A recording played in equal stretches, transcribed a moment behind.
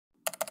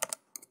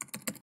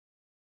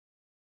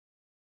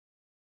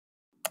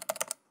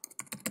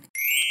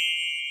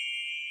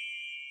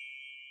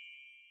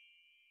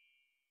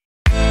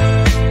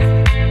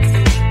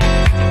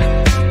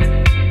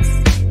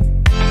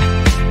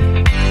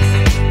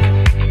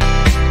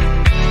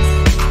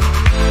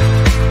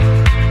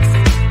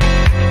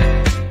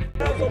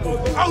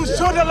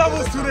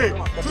me.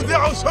 Today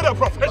I'll show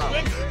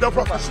the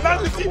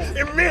professionality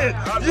in me.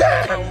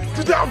 Yeah,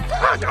 today I'm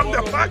back, I'm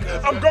the back.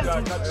 I'm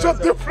going to show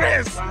the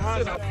difference.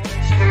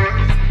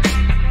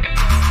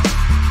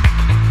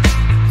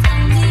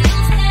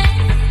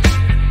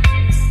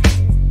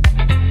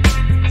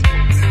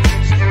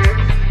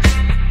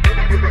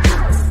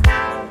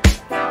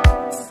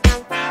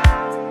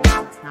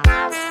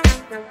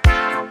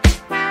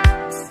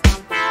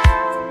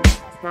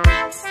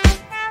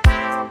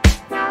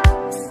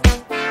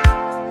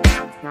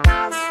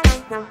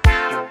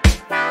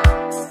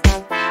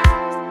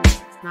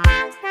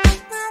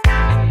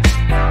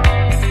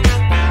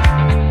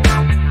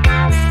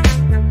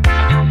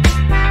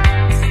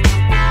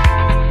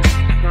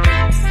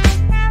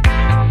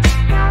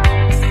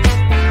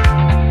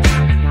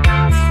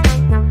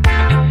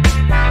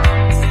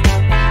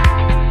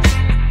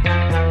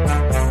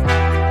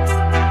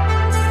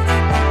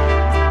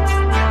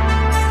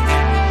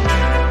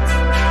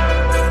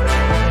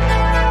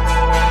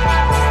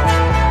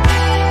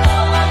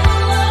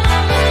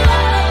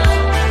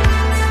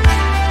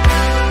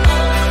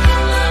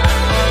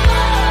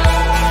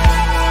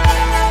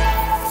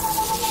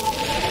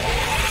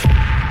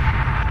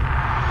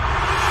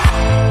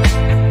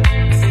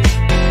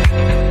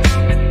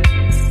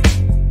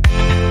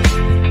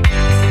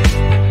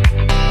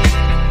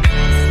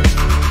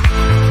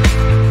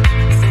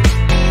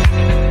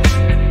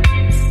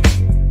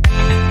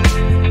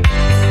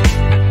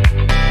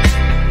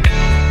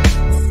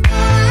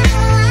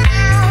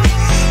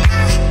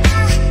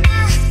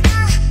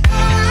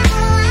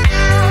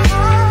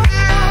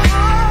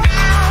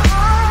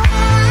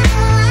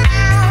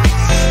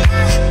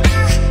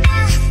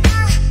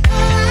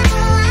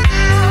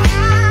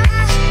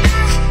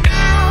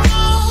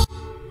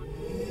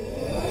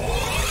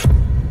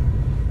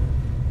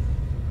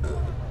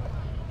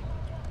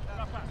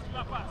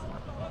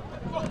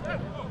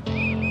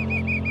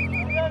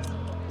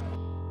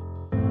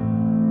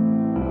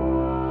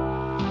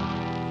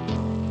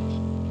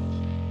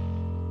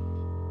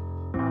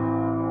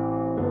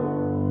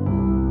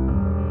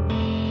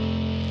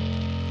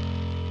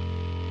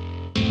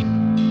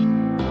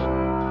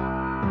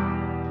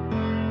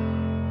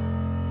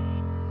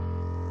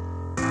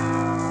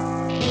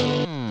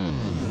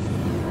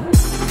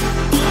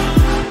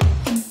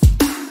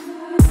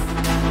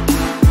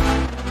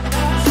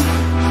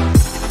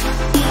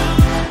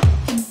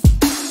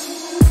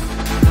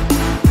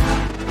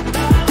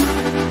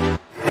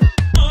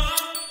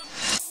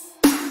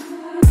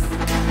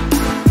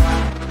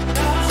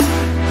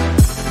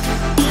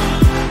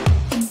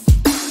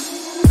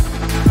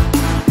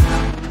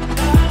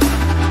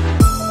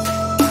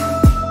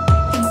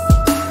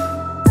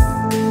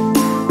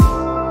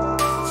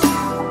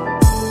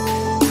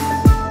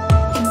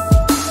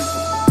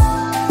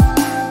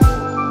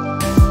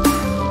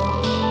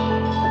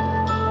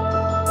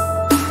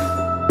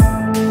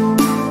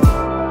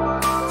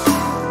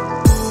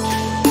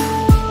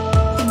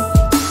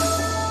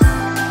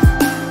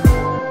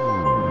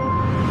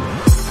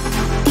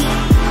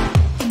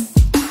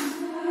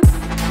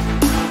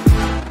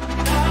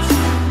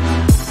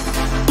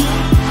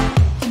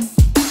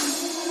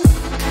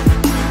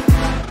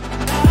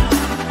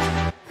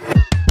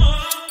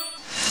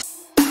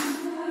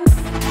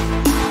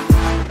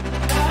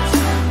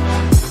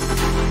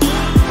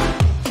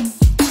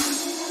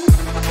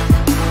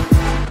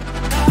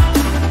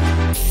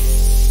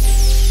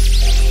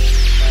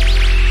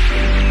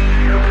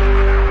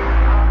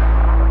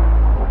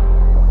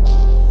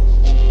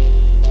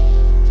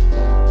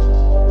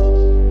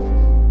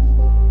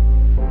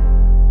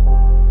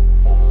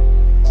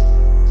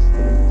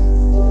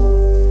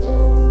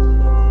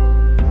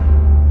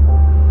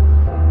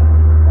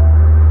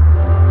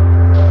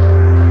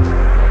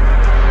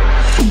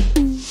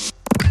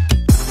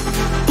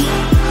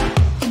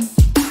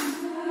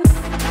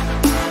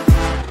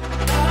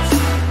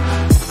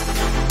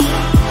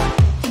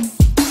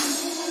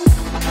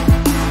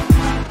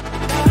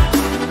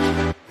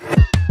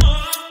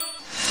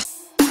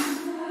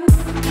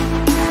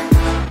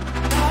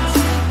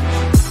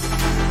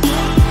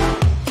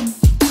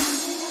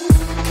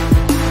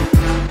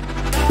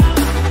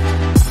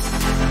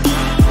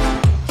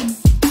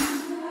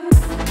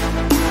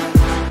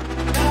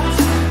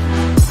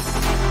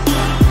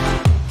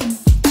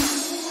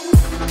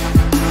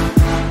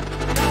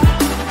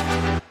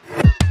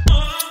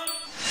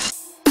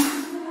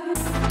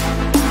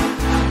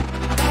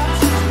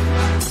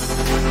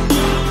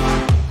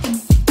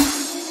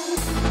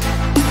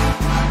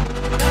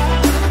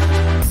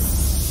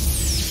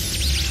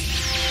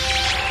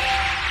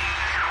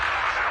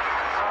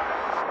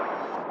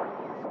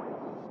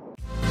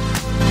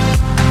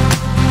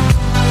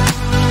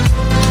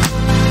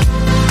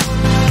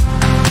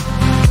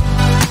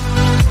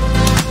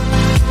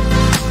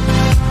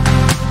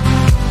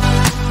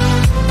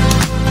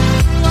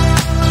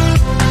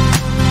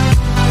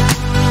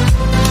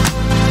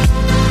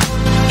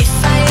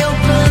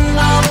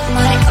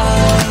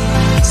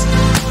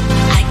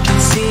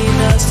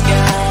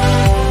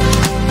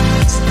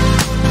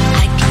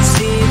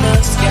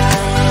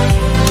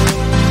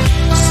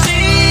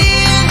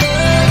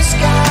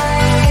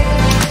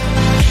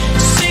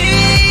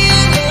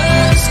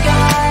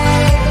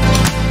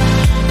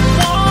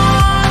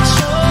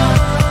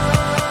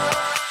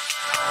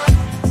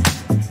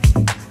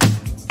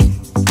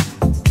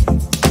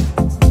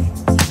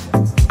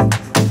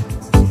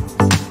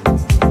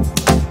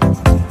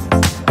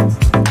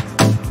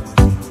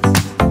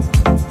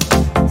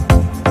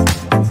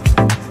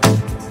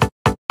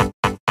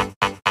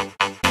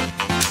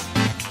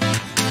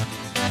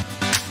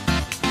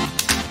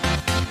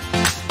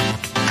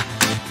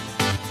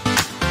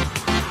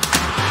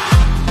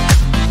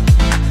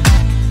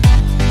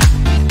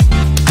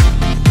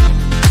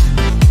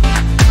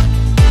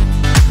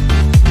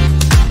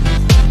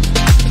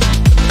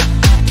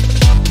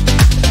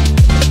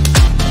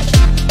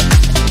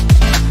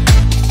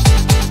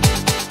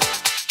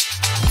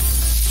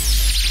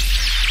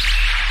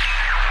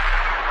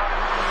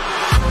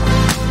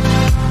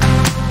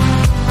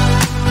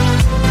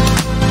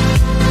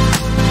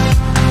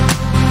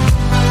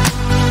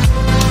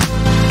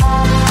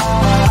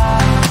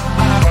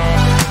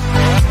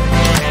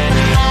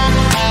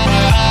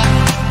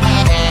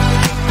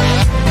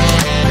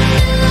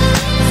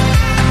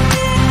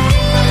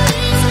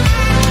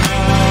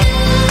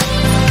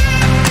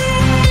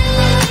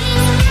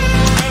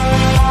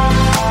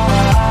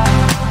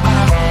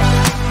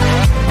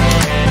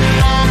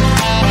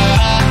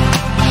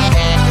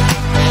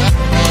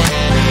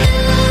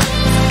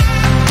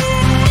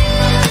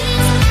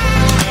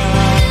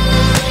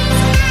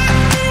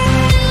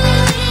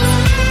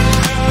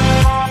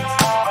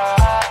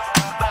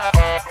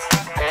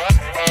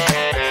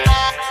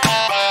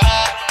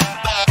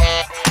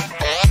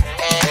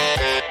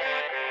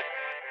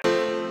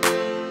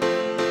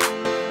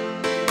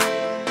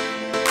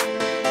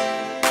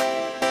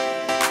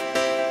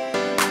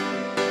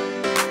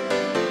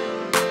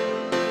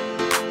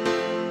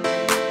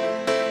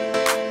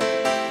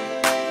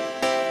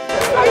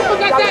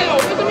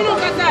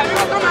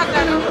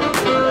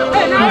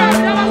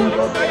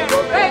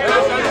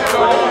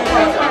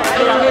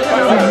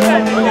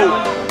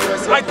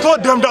 I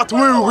told them that we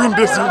will win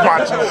this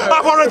match.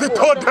 I've already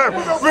told them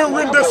we will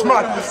win this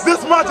match.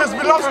 This match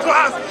belongs to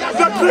us.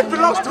 The drink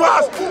belongs to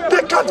us.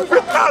 They can't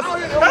fit us.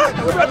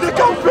 They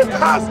can't fit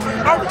us.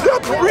 I'm here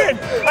to win.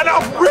 And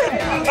I've win.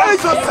 I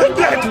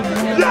succeeded.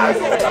 Yes.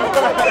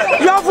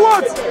 You have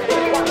what?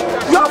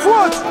 You have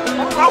what?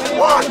 I've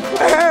won.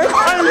 I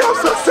have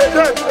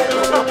succeeded.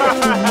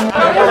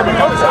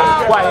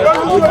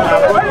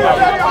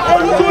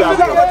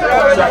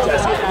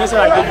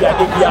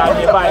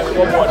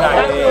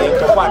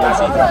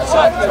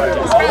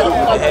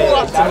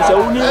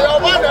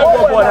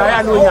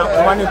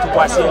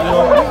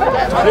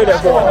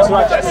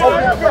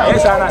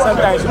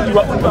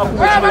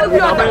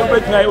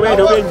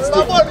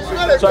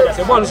 So I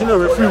said, "One, no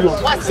referee.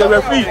 So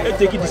referee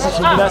take a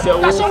decision. I said,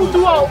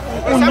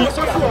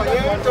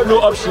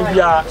 no option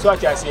here." So I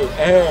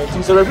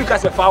say, so referee can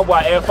say foul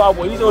boy.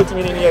 He's not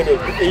even in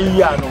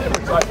here.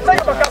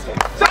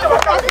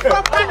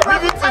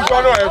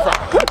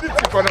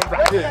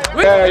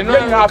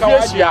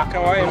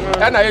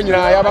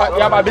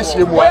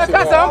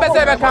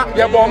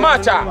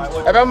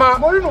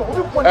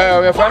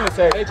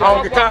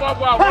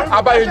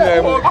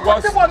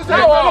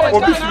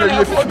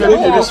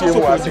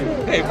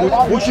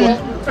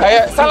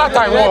 Salah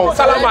time,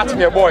 Salah match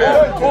me boy.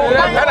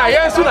 And I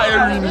answer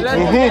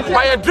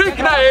my drink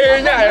now.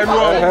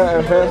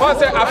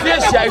 Once I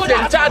finish, I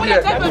can charge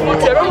it.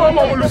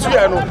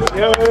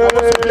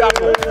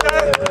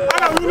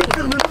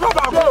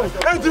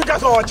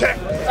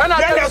 And I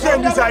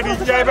decided,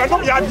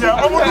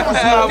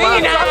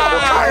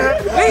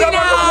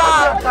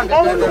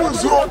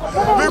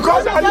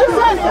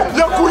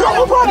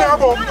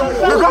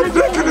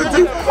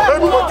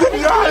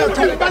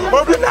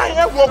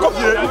 because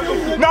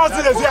now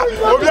see this here,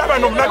 we have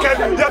no market,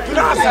 yet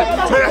class,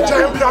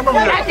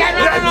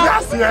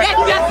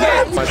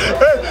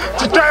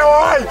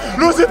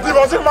 Lucy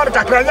was in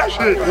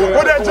Maracanashi,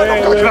 what I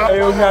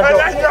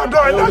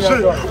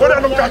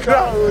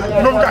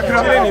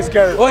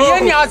Oh, yeah,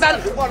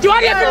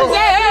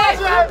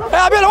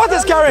 what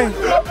is carrying?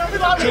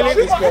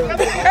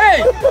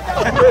 Hey,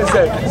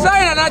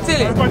 sorry, not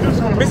chilling.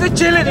 Mr.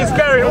 Chilling is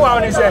carrying. What I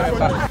want to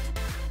say.